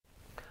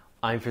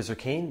I'm Quasar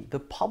Kane, the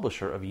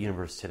publisher of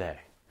Universe Today.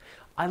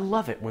 I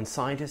love it when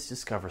scientists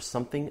discover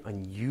something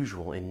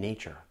unusual in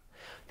nature.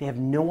 They have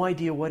no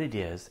idea what it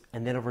is,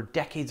 and then over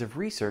decades of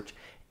research,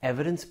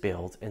 evidence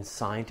builds and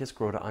scientists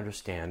grow to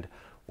understand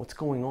what's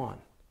going on.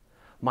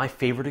 My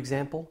favorite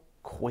example,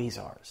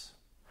 quasars.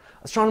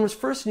 Astronomers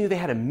first knew they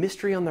had a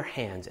mystery on their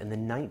hands in the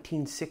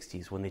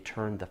 1960s when they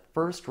turned the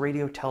first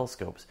radio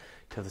telescopes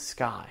to the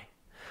sky.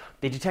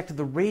 They detected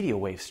the radio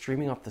waves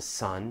streaming off the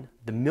sun,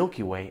 the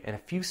Milky Way, and a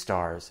few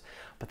stars,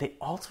 but they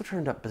also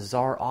turned up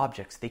bizarre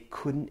objects they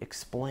couldn't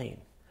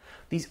explain.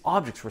 These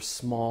objects were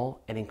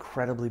small and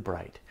incredibly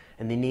bright,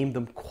 and they named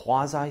them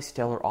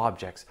quasi-stellar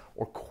objects,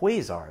 or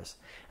quasars,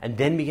 and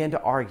then began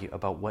to argue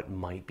about what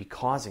might be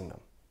causing them.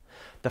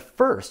 The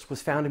first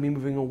was found to be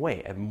moving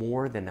away at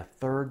more than a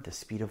third the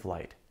speed of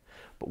light.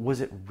 But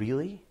was it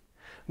really?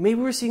 Maybe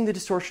we're seeing the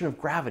distortion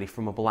of gravity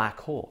from a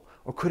black hole,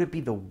 or could it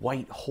be the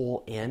white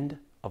hole end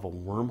of a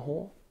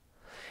wormhole?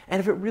 And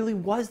if it really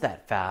was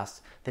that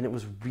fast, then it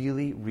was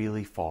really,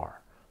 really far,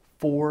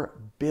 4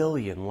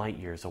 billion light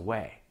years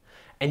away,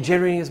 and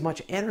generating as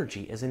much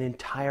energy as an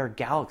entire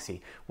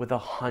galaxy with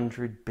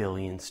 100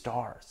 billion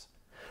stars.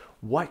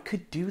 What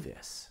could do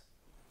this?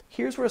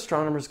 Here's where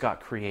astronomers got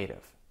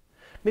creative.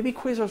 Maybe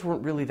quasars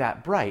weren't really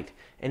that bright,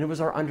 and it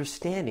was our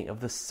understanding of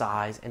the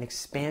size and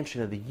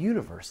expansion of the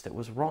universe that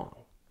was wrong.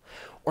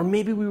 Or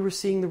maybe we were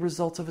seeing the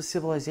results of a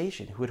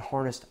civilization who had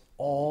harnessed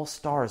all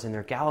stars in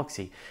their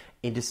galaxy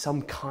into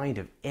some kind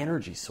of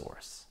energy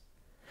source.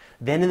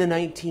 Then in the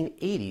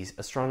 1980s,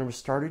 astronomers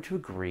started to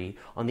agree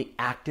on the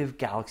active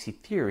galaxy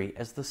theory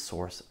as the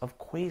source of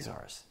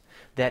quasars.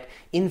 That,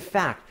 in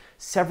fact,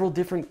 several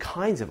different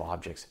kinds of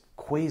objects,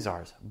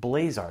 quasars,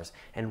 blazars,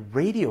 and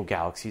radio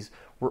galaxies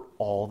were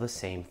all the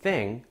same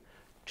thing,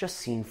 just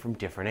seen from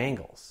different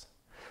angles.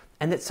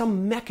 And that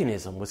some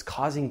mechanism was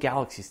causing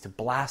galaxies to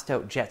blast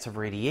out jets of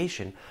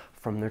radiation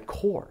from their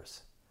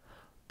cores.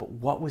 But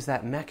what was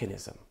that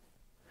mechanism?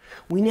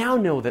 We now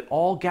know that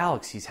all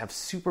galaxies have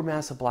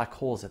supermassive black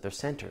holes at their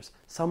centers,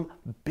 some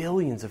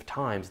billions of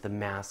times the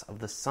mass of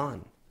the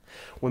sun.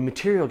 When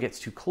material gets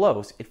too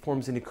close, it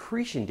forms an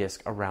accretion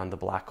disk around the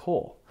black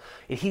hole.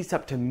 It heats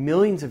up to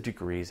millions of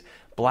degrees,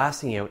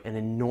 blasting out an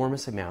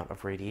enormous amount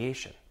of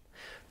radiation.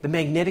 The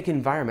magnetic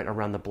environment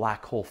around the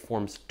black hole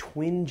forms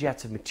twin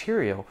jets of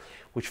material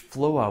which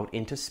flow out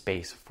into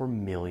space for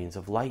millions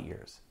of light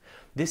years.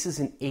 This is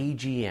an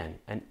AGN,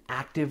 an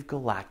active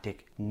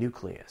galactic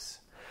nucleus.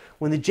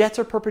 When the jets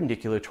are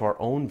perpendicular to our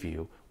own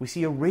view, we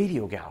see a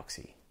radio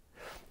galaxy.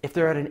 If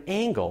they're at an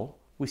angle,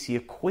 we see a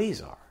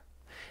quasar.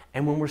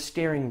 And when we're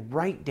staring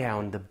right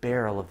down the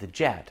barrel of the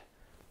jet,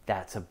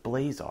 that's a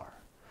blazar.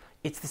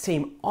 It's the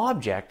same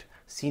object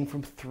seen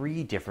from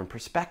 3 different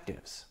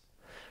perspectives.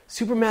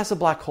 Supermassive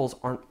black holes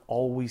aren't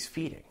always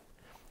feeding.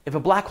 If a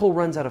black hole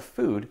runs out of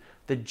food,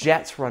 the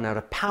jets run out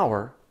of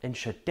power and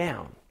shut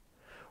down,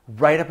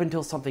 right up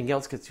until something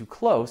else gets too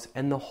close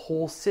and the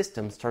whole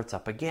system starts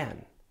up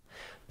again.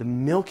 The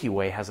Milky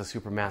Way has a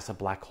supermassive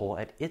black hole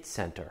at its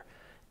center,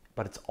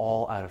 but it's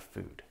all out of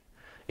food.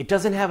 It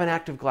doesn't have an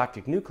active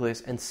galactic nucleus,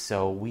 and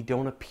so we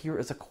don't appear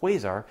as a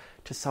quasar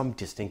to some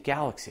distant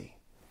galaxy.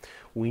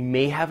 We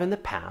may have in the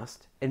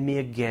past and may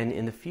again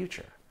in the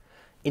future.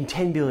 In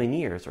 10 billion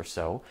years or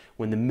so,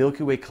 when the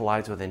Milky Way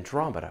collides with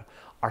Andromeda,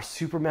 our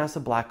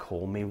supermassive black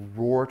hole may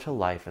roar to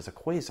life as a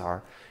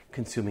quasar,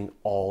 consuming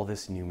all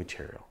this new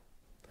material.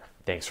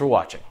 Thanks for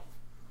watching.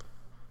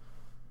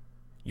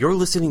 You're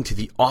listening to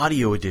the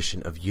audio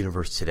edition of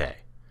Universe Today.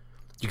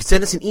 You can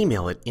send us an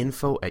email at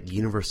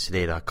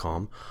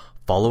info@universetoday.com,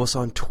 follow us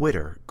on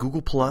Twitter,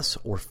 Google+,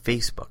 or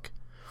Facebook,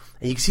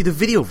 and you can see the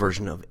video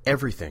version of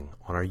everything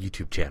on our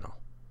YouTube channel.